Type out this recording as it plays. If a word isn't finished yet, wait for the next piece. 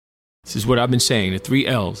This is what I've been saying, the 3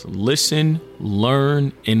 L's: listen,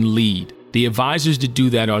 learn, and lead. The advisors that do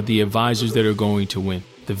that are the advisors that are going to win.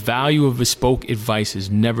 The value of bespoke advice has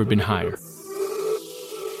never been higher.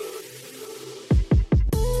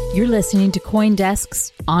 You're listening to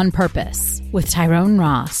CoinDesk's On Purpose with Tyrone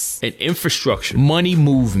Ross. And infrastructure, money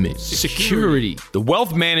movement, security. The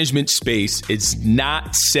wealth management space is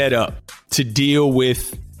not set up to deal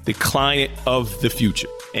with the client of the future.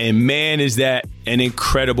 And man, is that an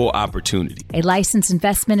incredible opportunity. A licensed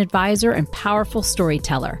investment advisor and powerful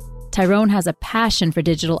storyteller, Tyrone has a passion for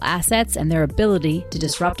digital assets and their ability to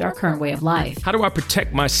disrupt our current way of life. How do I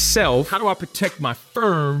protect myself? How do I protect my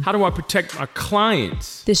firm? How do I protect my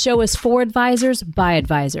clients? This show is for advisors by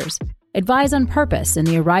advisors. Advise on purpose in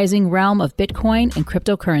the arising realm of Bitcoin and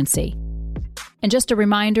cryptocurrency. And just a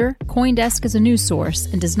reminder, CoinDesk is a news source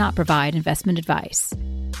and does not provide investment advice.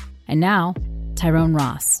 And now, Tyrone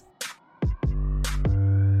Ross.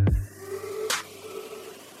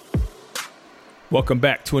 Welcome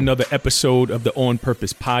back to another episode of the On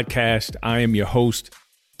Purpose podcast. I am your host,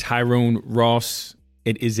 Tyrone Ross.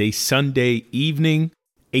 It is a Sunday evening,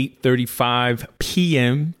 8:35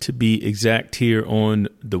 p.m. to be exact, here on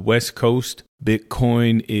the West Coast.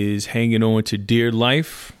 Bitcoin is hanging on to dear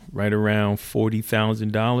life, right around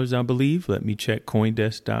 $40,000, I believe. Let me check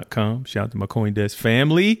CoinDesk.com. Shout out to my CoinDesk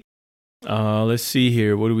family. Let's see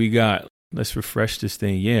here. What do we got? Let's refresh this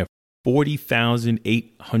thing. Yeah,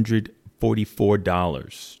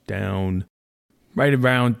 $40,844, down right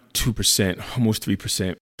around 2%, almost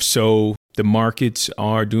 3%. So the markets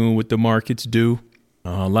are doing what the markets do.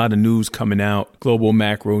 A lot of news coming out, global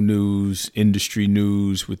macro news, industry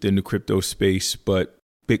news within the crypto space. But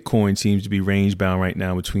Bitcoin seems to be range bound right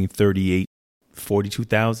now between 38,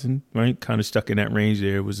 42,000, right? Kind of stuck in that range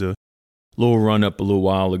there. It was a little run up a little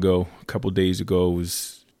while ago. A couple of days ago, it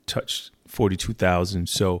was touched 42,000.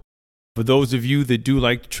 So for those of you that do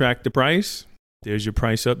like to track the price, there's your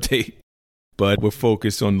price update. But we're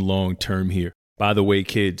focused on the long term here. By the way,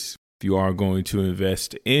 kids, if you are going to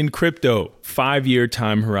invest in crypto, 5-year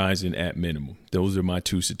time horizon at minimum. Those are my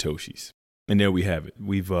 2 Satoshis. And there we have it.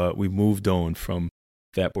 We've moved on from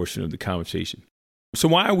that portion of the conversation. So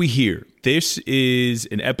why are we here? This is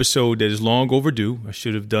an episode that is long overdue. I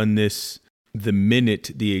should have done this the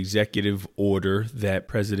minute the executive order that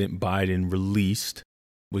President Biden released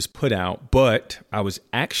was put out. But I was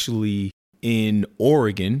actually in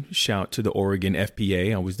Oregon. Shout to the Oregon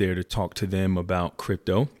FPA. I was there to talk to them about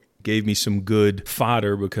crypto. Gave me some good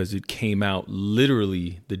fodder because it came out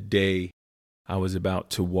literally the day I was about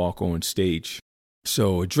to walk on stage.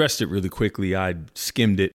 So addressed it really quickly. I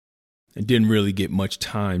skimmed it and didn't really get much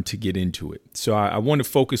time to get into it. So I want to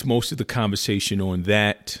focus most of the conversation on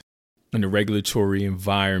that, on the regulatory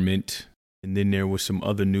environment. And then there was some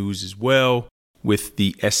other news as well, with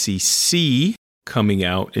the SEC coming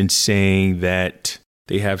out and saying that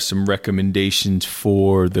they have some recommendations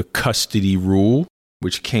for the custody rule,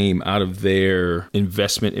 which came out of their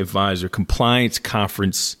investment advisor compliance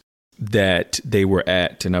conference that they were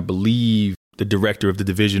at. And I believe the director of the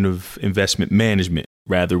Division of Investment Management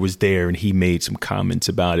was there, and he made some comments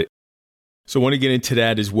about it. So I want to get into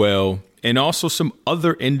that as well. And also some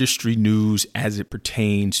other industry news as it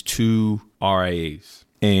pertains to RIAs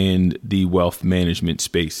and the wealth management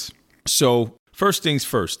space. So first things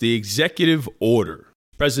first, the executive order.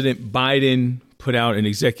 President Biden put out an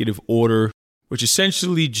executive order, which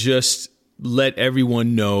essentially just let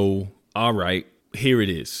everyone know, all right, here it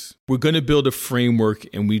is. We're going to build a framework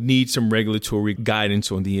and we need some regulatory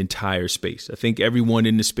guidance on the entire space. I think everyone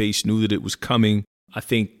in the space knew that it was coming. I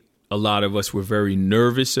think a lot of us were very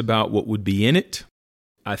nervous about what would be in it.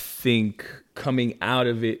 I think coming out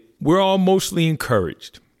of it, we're all mostly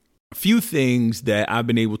encouraged. A few things that I've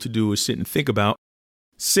been able to do is sit and think about.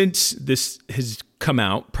 Since this has come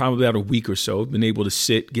out, probably about a week or so, I've been able to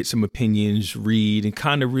sit, get some opinions, read, and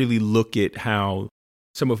kind of really look at how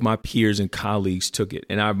some of my peers and colleagues took it.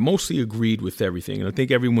 And I've mostly agreed with everything. And I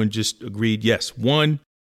think everyone just agreed, yes, one,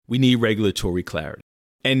 we need regulatory clarity.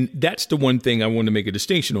 And that's the one thing I want to make a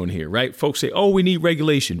distinction on here, right? Folks say, oh, we need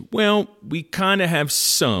regulation. Well, we kind of have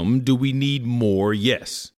some. Do we need more?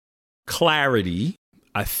 Yes. Clarity,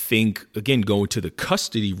 I think, again, going to the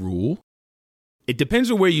custody rule, it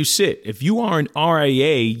depends on where you sit. If you are an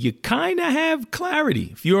RIA, you kind of have clarity.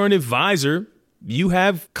 If you're an advisor, you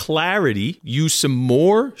have clarity. Use some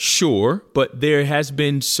more, sure, but there has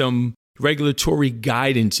been some regulatory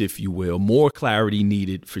guidance, if you will, more clarity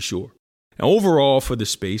needed for sure. Now, overall for the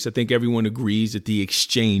space, I think everyone agrees that the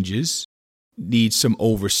exchanges need some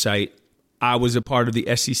oversight. I was a part of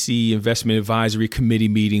the SEC Investment Advisory Committee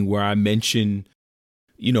meeting where I mentioned,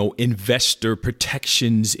 investor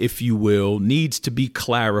protections, if you will, needs to be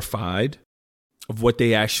clarified of what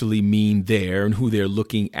they actually mean there and who they're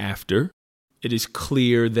looking after. It is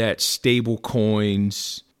clear that stable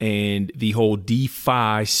coins and the whole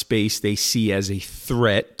DeFi space they see as a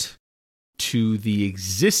threat to the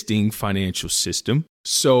existing financial system.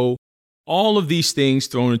 So all of these things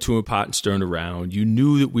thrown into a pot and stirred around, you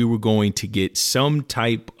knew that we were going to get some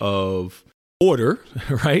type of order,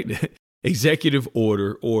 right? Executive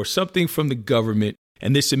order or something from the government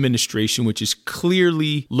and this administration, which has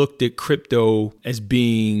clearly looked at crypto as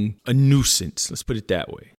being a nuisance. Let's put it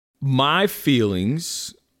that way. My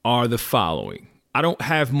feelings are the following. I don't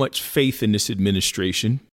have much faith in this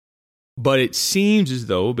administration, but it seems as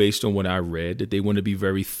though, based on what I read, that they want to be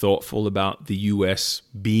very thoughtful about the U.S.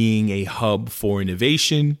 being a hub for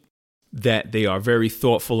innovation, that they are very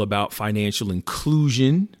thoughtful about financial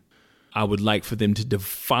inclusion. I would like for them to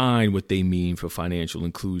define what they mean for financial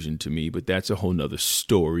inclusion to me, but that's a whole nother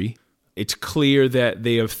story. It's clear that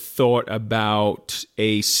they have thought about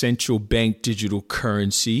a central bank digital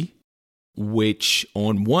currency, which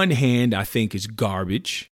on one hand, I think is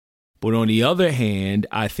garbage. But on the other hand,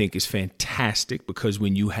 I think is fantastic because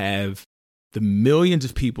when you have the millions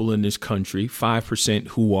of people in this country, 5%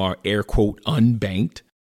 who are air quote unbanked,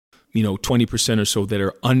 20% or so that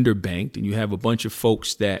are underbanked, and you have a bunch of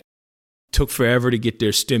folks that took forever to get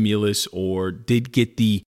their stimulus or did get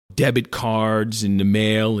the debit cards in the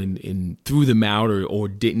mail and threw them out or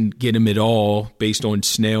didn't get them at all based on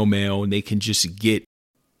snail mail, and they can just get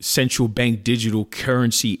central bank digital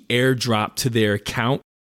currency airdrop to their account.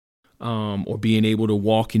 Or being able to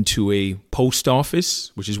walk into a post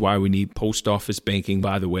office, which is why we need post office banking,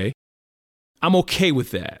 by the way. I'm okay with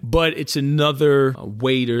that. But it's another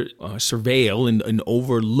way to surveil and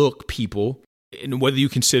overlook people. And whether you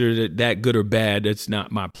consider that good or bad, that's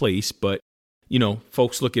not my place. But,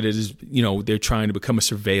 folks look at it as, they're trying to become a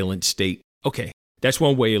surveillance state. Okay, that's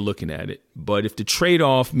one way of looking at it. But if the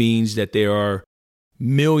trade-off means that there are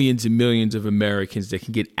millions and millions of Americans that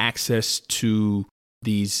can get access to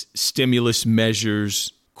these stimulus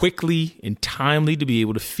measures quickly and timely to be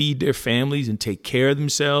able to feed their families and take care of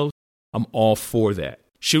themselves, I'm all for that.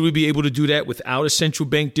 Should we be able to do that without a central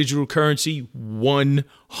bank digital currency?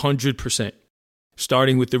 100%.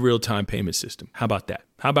 Starting with the real-time payment system. How about that?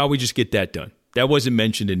 How about we just get that done? That wasn't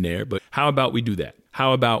mentioned in there, but how about we do that?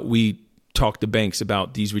 How about we talk to banks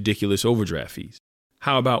about these ridiculous overdraft fees?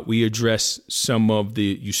 How about we address some of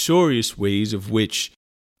the usurious ways of which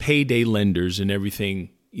payday lenders and everything,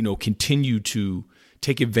 continue to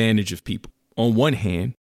take advantage of people on one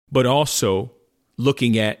hand, but also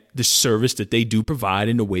looking at the service that they do provide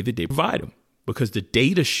in the way that they provide them. Because the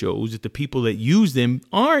data shows that the people that use them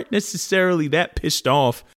aren't necessarily that pissed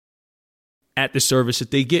off at the service that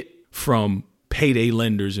they get from payday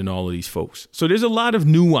lenders and all of these folks. So there's a lot of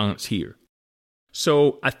nuance here.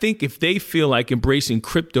 So I think if they feel like embracing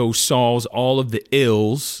crypto solves all of the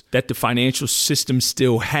ills that the financial system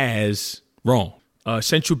still has, wrong.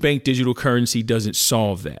 Central bank digital currency doesn't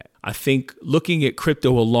solve that. I think looking at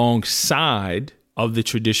crypto alongside of the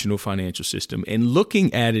traditional financial system and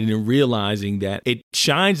looking at it and realizing that it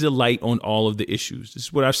shines the light on all of the issues. This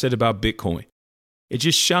is what I've said about Bitcoin. It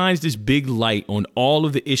just shines this big light on all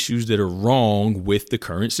of the issues that are wrong with the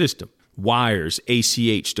current system. Wires,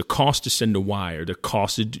 ACH, the cost to send a wire, the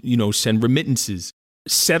cost to, send remittances,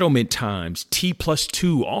 settlement times,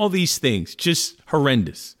 T+2, all these things, just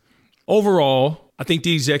horrendous. Overall, I think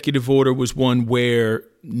the executive order was one where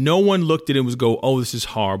no one looked at it and was this is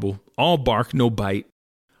horrible. All bark, no bite.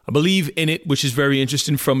 I believe in it, which is very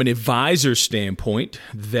interesting from an advisor standpoint,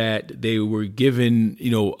 that they were given,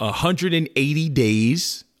 180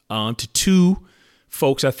 days to two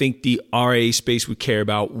folks I think the RA space would care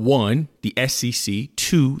about. One, the SEC.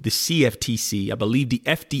 Two, the CFTC. I believe the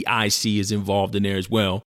FDIC is involved in there as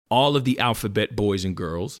well. All of the alphabet boys and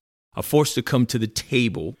girls are forced to come to the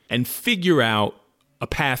table and figure out a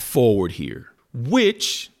path forward here,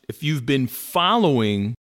 which, if you've been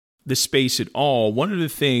following the space at all, one of the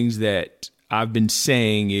things that I've been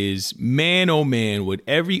saying is, man, oh man, would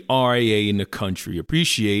every RIA in the country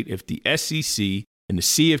appreciate if the SEC and the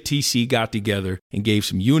CFTC got together and gave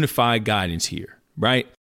some unified guidance here, right?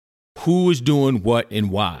 Who is doing what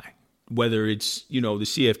and why? Whether it's, the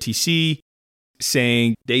CFTC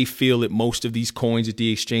saying they feel that most of these coins at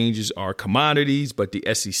the exchanges are commodities, but the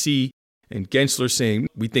SEC and Gensler saying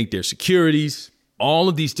we think they're securities. All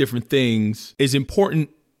of these different things is important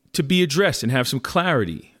to be addressed and have some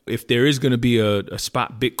clarity. If there is going to be a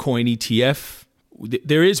spot Bitcoin ETF,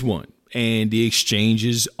 there is one. And the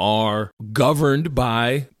exchanges are governed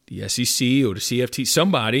by the SEC or the CFT,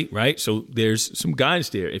 somebody, right? So there's some guidance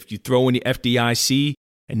there. If you throw in the FDIC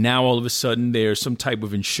and now all of a sudden there's some type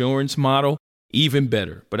of insurance model, even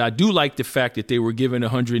better. But I do like the fact that they were given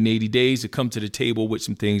 180 days to come to the table with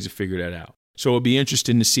some things to figure that out. So it'll be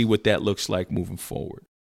interesting to see what that looks like moving forward.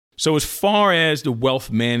 So as far as the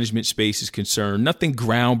wealth management space is concerned, nothing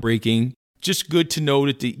groundbreaking. Just good to know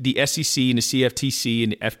that the SEC and the CFTC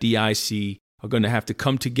and the FDIC are going to have to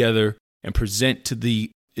come together and present to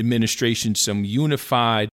the administration some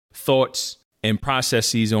unified thoughts and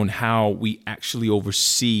processes on how we actually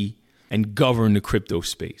oversee and govern the crypto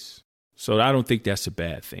space. So I don't think that's a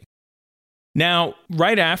bad thing. Now,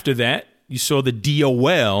 right after that, you saw the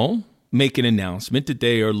DOL make an announcement that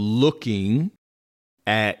they are looking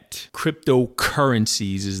at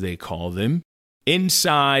cryptocurrencies, as they call them,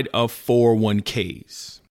 inside of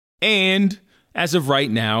 401ks. And as of right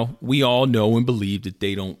now, we all know and believe that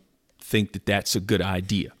they don't think that that's a good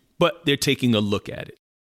idea, but they're taking a look at it.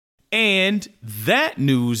 And that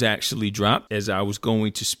news actually dropped as I was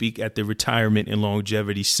going to speak at the Retirement and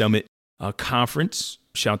Longevity Summit conference.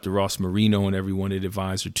 Shout out to Ross Marino and everyone at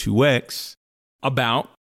Advisor 2X about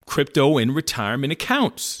crypto and retirement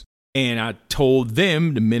accounts. And I told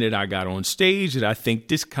them the minute I got on stage that I think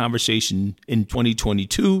this conversation in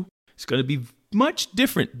 2022 is going to be much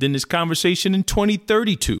different than this conversation in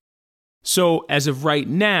 2032. So as of right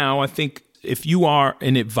now, I think if you are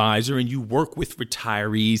an advisor and you work with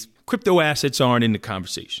retirees, crypto assets aren't in the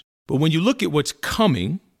conversation. But when you look at what's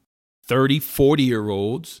coming, 30,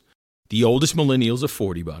 40-year-olds, the oldest millennials are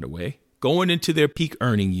 40, by the way, going into their peak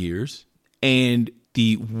earning years, and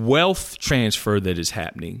the wealth transfer that is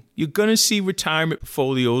happening, you're going to see retirement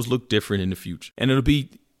portfolios look different in the future. And it'll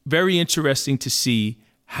be very interesting to see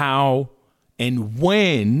how and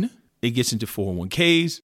when it gets into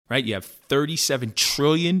 401ks, right? You have 37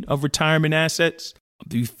 trillion of retirement assets,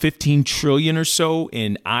 15 trillion or so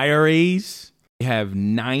in IRAs. You have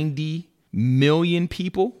 90 million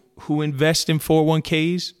people who invest in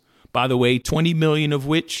 401ks. By the way, 20 million of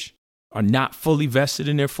which are not fully vested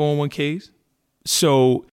in their 401ks.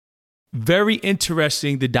 So very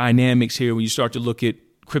interesting, the dynamics here when you start to look at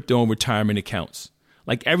crypto and retirement accounts.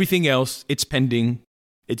 Like everything else, it's pending.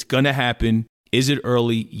 It's going to happen. Is it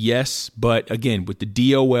early? Yes. But again, with the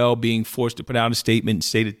DOL being forced to put out a statement and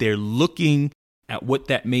say that they're looking at what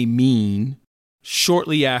that may mean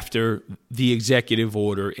shortly after the executive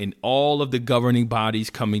order and all of the governing bodies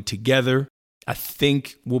coming together, I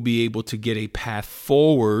think we'll be able to get a path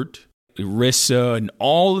forward. ERISA and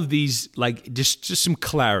all of these, like just some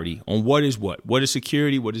clarity on what is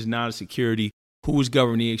security, what is not a security, who is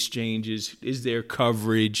governing exchanges, is there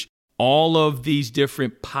coverage, all of these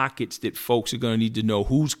different pockets that folks are going to need to know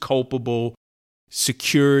who's culpable,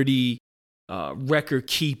 security, record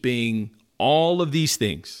keeping, all of these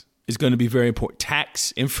things is going to be very important.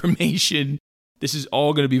 Tax information, this is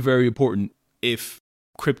all going to be very important if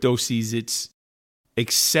crypto sees its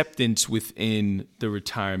acceptance within the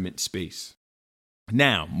retirement space.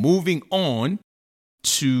 Now, moving on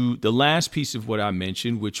to the last piece of what I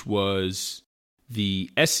mentioned, which was the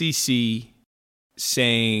SEC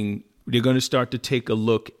saying they're going to start to take a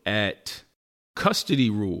look at custody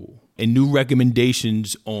rule and new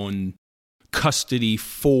recommendations on custody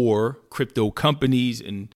for crypto companies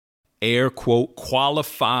and air quote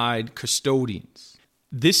qualified custodians.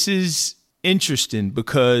 This is interesting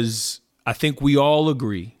because I think we all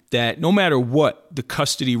agree that no matter what, the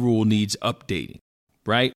custody rule needs updating,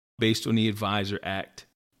 right? Based on the Advisor Act.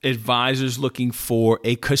 Advisors looking for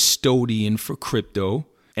a custodian for crypto,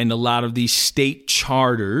 and a lot of these state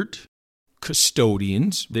chartered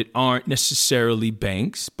custodians that aren't necessarily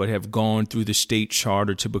banks, but have gone through the state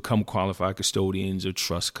charter to become qualified custodians or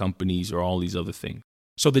trust companies or all these other things.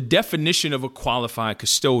 So the definition of a qualified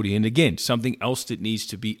custodian, again, something else that needs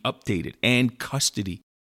to be updated, and custody.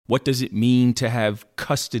 What does it mean to have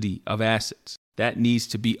custody of assets? That needs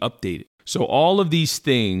to be updated. So all of these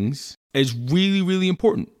things is really, really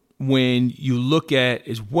important when you look at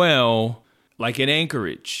as well, like an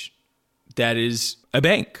Anchorage, that is a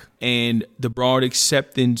bank, and the broad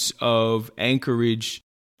acceptance of Anchorage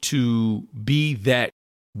to be that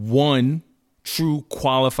one true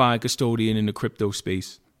qualified custodian in the crypto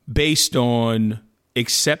space based on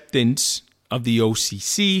acceptance of the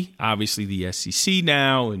OCC, obviously the SEC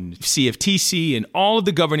now, and CFTC, and all of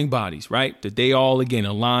the governing bodies, right? That they all, again,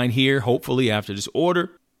 align here, hopefully after this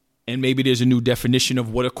order. And maybe there's a new definition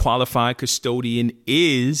of what a qualified custodian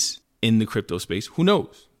is in the crypto space. Who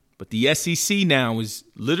knows? But the SEC now is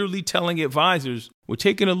literally telling advisors, we're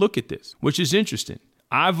taking a look at this, which is interesting.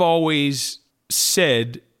 I've always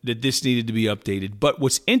said that this needed to be updated. But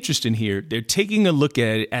what's interesting here, they're taking a look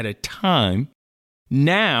at it at a time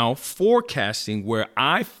now forecasting where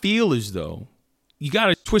I feel as though you got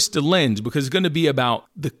to twist the lens, because it's going to be about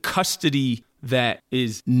the custody that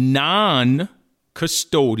is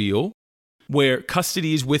non-custodial, where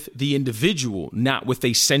custody is with the individual, not with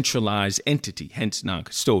a centralized entity, hence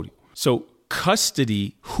non-custodial. So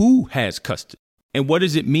custody, who has custody? And what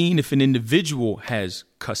does it mean if an individual has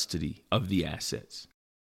custody of the assets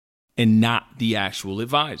and not the actual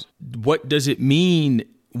advisor? What does it mean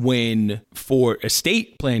when, for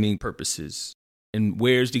estate planning purposes, and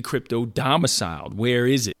where's the crypto domiciled? Where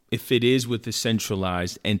is it if it is with a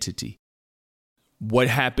centralized entity? What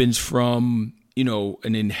happens from,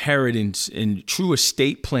 an inheritance and true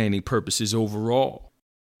estate planning purposes overall?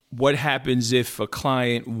 What happens if a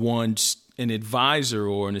client wants an advisor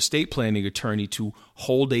or an estate planning attorney to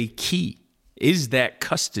hold a key? Is that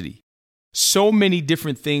custody? So many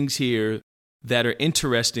different things here that are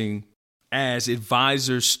interesting as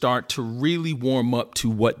advisors start to really warm up to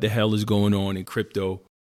what the hell is going on in crypto.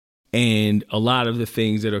 And a lot of the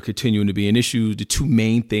things that are continuing to be an issue, the two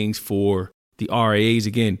main things for the RIAs,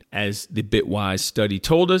 again, as the Bitwise study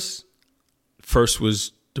told us, first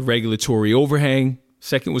was the regulatory overhang,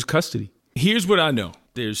 second was custody. Here's what I know.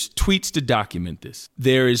 There's tweets to document this.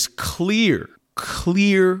 There is clear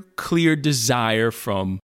desire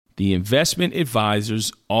from the investment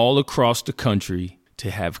advisors all across the country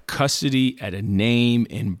to have custody at a name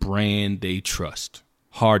and brand they trust.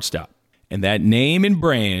 Hard stop. And that name and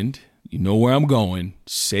brand, you know where I'm going,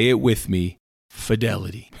 say it with me,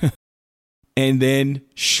 Fidelity. And then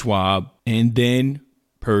Schwab, and then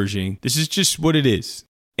Pershing. This is just what it is.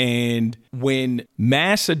 And when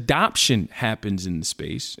mass adoption happens in the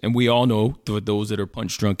space, and we all know for those that are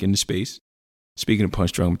punch drunk in the space, speaking of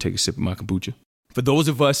punch drunk, I'm going to take a sip of my kombucha. For those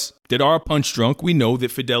of us that are punch drunk, we know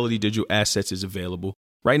that Fidelity Digital Assets is available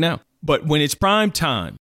right now. But when it's prime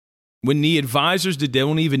time, when the advisors that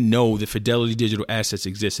don't even know that Fidelity Digital Assets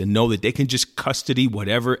exists and know that they can just custody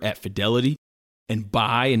whatever at Fidelity and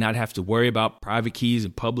buy and not have to worry about private keys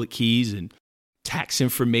and public keys and tax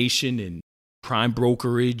information and prime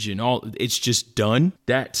brokerage and all, it's just done.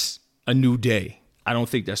 That's a new day. I don't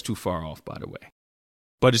think that's too far off, by the way.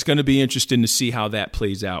 But it's going to be interesting to see how that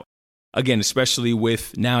plays out. Again, especially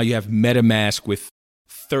with now you have MetaMask with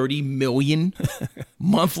 30 million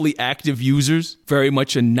monthly active users, very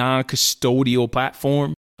much a non-custodial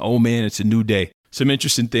platform. Oh man, it's a new day. Some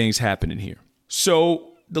interesting things happening here. So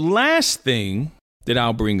the last thing that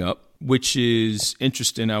I'll bring up, which is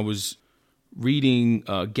interesting, I was reading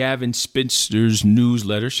Gavin Spencer's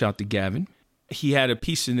newsletter. Shout to Gavin. He had a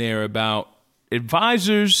piece in there about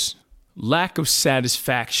advisors' lack of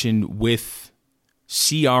satisfaction with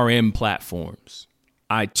CRM platforms.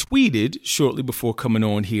 I tweeted shortly before coming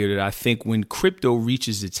on here that I think when crypto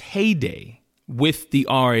reaches its heyday with the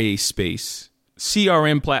RIA space,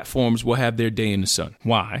 CRM platforms will have their day in the sun.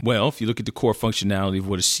 Why? Well, if you look at the core functionality of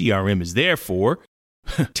what a CRM is there for,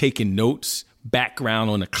 taking notes, background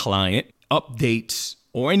on a client, updates,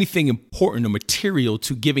 or anything important or material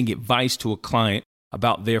to giving advice to a client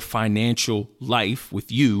about their financial life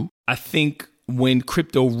with you, I think when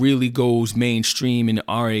crypto really goes mainstream in the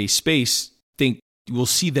RIA space, I think we'll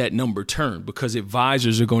see that number turn because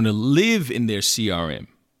advisors are going to live in their CRM.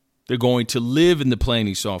 They're going to live in the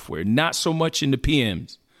planning software, not so much in the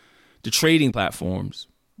PMs, the trading platforms,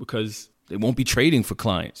 because they won't be trading for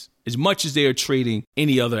clients as much as they are trading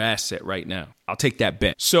any other asset right now. I'll take that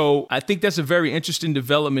bet. So I think that's a very interesting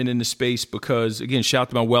development in the space because, again, shout out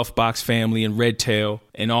to my Wealthbox family and Redtail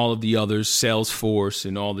and all of the others, Salesforce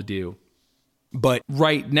and all the deal. But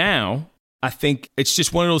right now, I think it's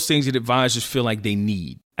just one of those things that advisors feel like they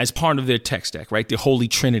need as part of their tech stack, right? The holy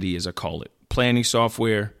trinity, as I call it: planning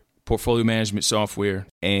software, portfolio management software,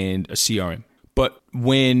 and a CRM. But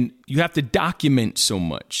when you have to document so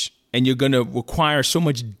much and you're going to require so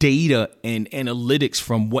much data and analytics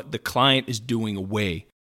from what the client is doing away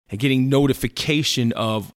and getting notification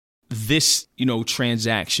of this,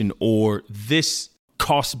 transaction or this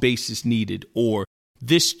cost basis needed or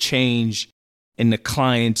this change in the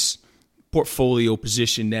client's portfolio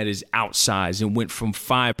position that is outsized and went from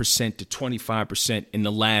 5% to 25% in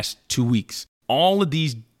the last 2 weeks. All of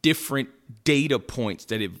these different data points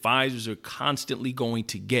that advisors are constantly going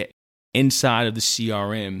to get inside of the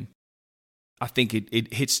CRM, I think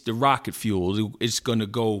it hits the rocket fuel. It's going to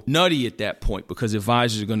go nutty at that point because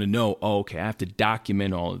advisors are going to know, I have to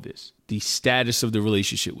document all of this. The status of the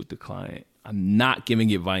relationship with the client. I'm not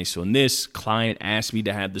giving advice on this. Client asked me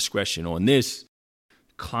to have discretion on this.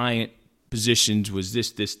 Client positions was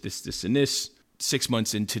this, and this. 6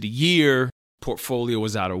 months into the year, portfolio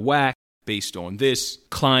is out of whack based on this.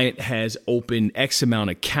 Client has opened X amount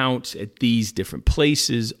of accounts at these different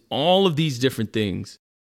places, all of these different things.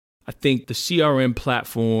 I think the CRM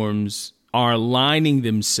platforms are aligning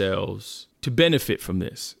themselves to benefit from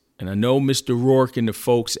this. And I know Mr. Rourke and the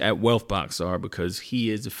folks at Wealthbox are, because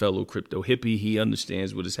he is a fellow crypto hippie. He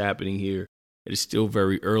understands what is happening here. It is still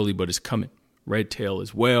very early, but it's coming. Redtail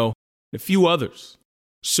as well, and a few others.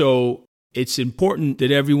 So it's important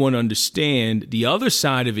that everyone understand the other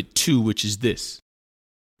side of it too, which is this.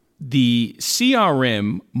 The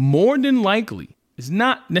CRM, more than likely, is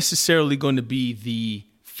not necessarily going to be the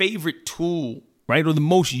favorite tool, right, or the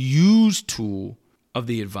most used tool of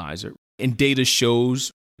the advisor. And data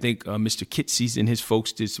shows, I think Mr. Kitces and his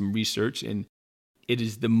folks did some research, and it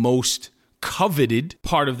is the most coveted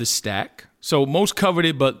part of the stack. So most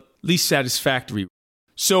coveted, but least satisfactory.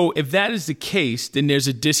 So if that is the case, then there's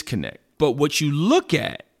a disconnect. But what you look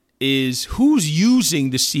at is who's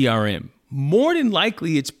using the CRM. More than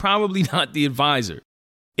likely, it's probably not the advisor.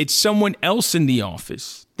 It's someone else in the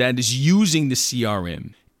office that is using the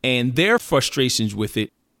CRM, and their frustrations with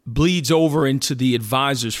it bleeds over into the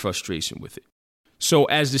advisor's frustration with it. So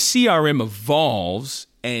as the CRM evolves,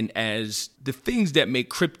 and as the things that make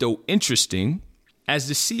crypto interesting, as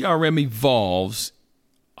the CRM evolves,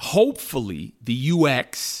 hopefully the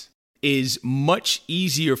UX is much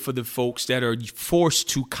easier for the folks that are forced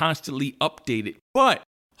to constantly update it. But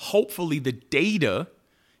hopefully the data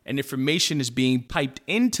and information is being piped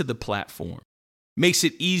into the platform, makes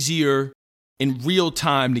it easier in real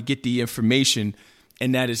time to get the information,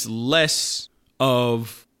 and that is less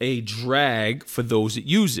of a drag for those that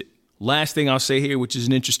use it. Last thing I'll say here, which is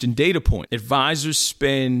an interesting data point. Advisors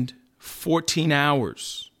spend 14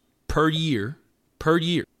 hours per year,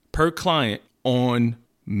 per client on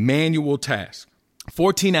manual tasks.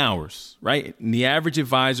 14 hours, right? And the average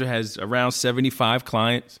advisor has around 75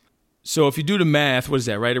 clients. So if you do the math, what is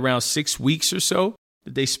that, right? Around 6 weeks or so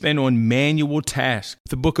that they spend on manual tasks,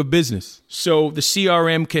 the book of business. So the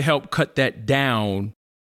CRM can help cut that down,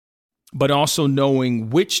 but also knowing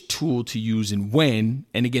which tool to use and when.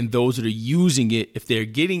 And again, those that are using it, if they're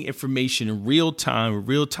getting information in real time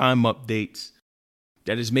updates,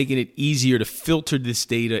 that is making it easier to filter this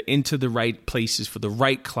data into the right places for the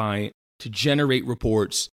right client, to generate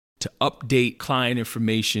reports, to update client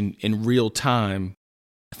information in real time.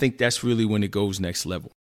 I think that's really when it goes next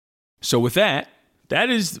level. So with that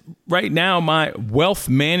is right now my wealth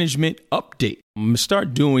management update. I'm going to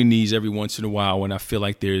start doing these every once in a while when I feel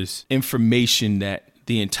like there's information that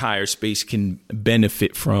the entire space can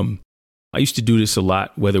benefit from. I used to do this a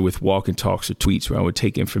lot, whether with walk and talks or tweets, where I would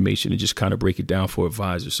take information and just kind of break it down for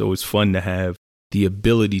advisors. So it's fun to have the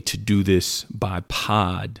ability to do this by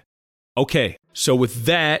pod. Okay, so with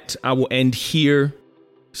that, I will end here.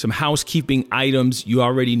 Some housekeeping items. You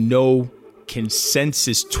already know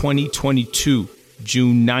Consensus 2022,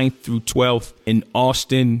 June 9th through 12th in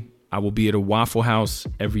Austin. I will be at a Waffle House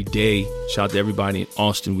every day. Shout out to everybody in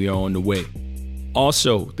Austin. We are on the way.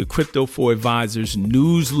 Also, the Crypto for Advisors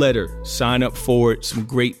newsletter. Sign up for it. Some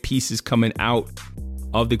great pieces coming out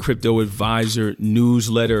of the Crypto Advisor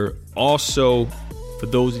newsletter. Also, for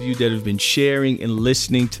those of you that have been sharing and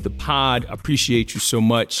listening to the pod, I appreciate you so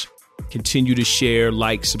much. Continue to share,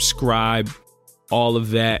 like, subscribe, all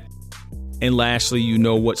of that. And lastly, you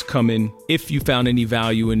know what's coming. If you found any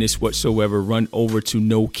value in this whatsoever, run over to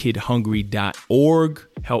nokidhungry.org.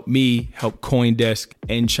 Help me, help CoinDesk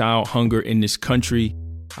end child hunger in this country.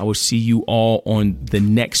 I will see you all on the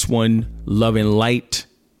next one. Love and light.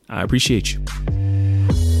 I appreciate you.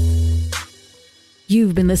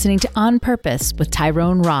 You've been listening to On Purpose with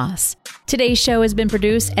Tyrone Ross. Today's show has been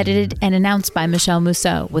produced, edited, and announced by Michelle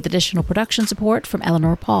Mousseau with additional production support from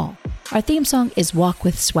Eleanor Paul. Our theme song is Walk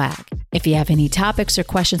with Swag. If you have any topics or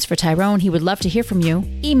questions for Tyrone, he would love to hear from you.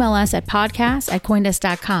 Email us at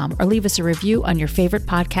podcast@coindesk.com or leave us a review on your favorite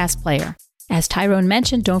podcast player. As Tyrone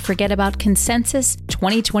mentioned, don't forget about Consensus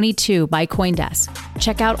 2022 by CoinDesk.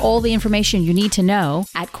 Check out all the information you need to know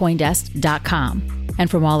at coindesk.com. And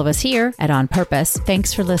from all of us here at On Purpose,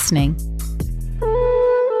 thanks for listening.